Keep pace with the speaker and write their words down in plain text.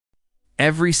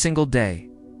Every single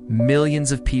day,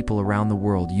 millions of people around the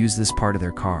world use this part of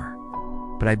their car.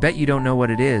 But I bet you don't know what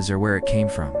it is or where it came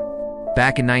from.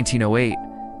 Back in 1908,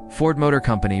 Ford Motor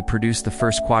Company produced the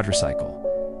first quadricycle.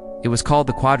 It was called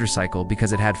the quadricycle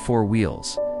because it had 4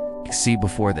 wheels. See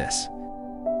before this.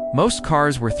 Most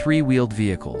cars were 3-wheeled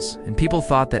vehicles, and people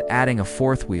thought that adding a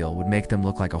 4th wheel would make them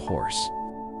look like a horse.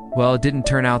 Well, it didn't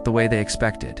turn out the way they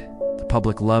expected. The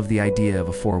public loved the idea of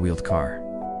a 4-wheeled car.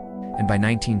 And by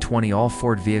 1920, all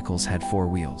Ford vehicles had 4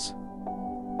 wheels.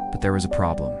 But there was a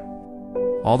problem.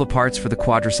 All the parts for the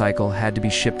quadricycle had to be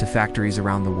shipped to factories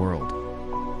around the world.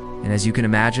 And as you can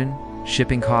imagine,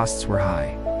 shipping costs were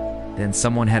high. Then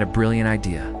someone had a brilliant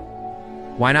idea.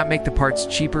 Why not make the parts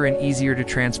cheaper and easier to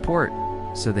transport?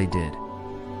 So they did.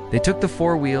 They took the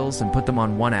 4 wheels and put them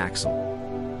on 1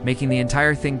 axle, making the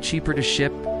entire thing cheaper to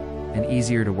ship and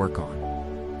easier to work on.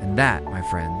 And that, my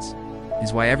friends,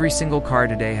 is why every single car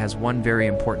today has one very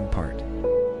important part: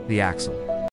 the axle.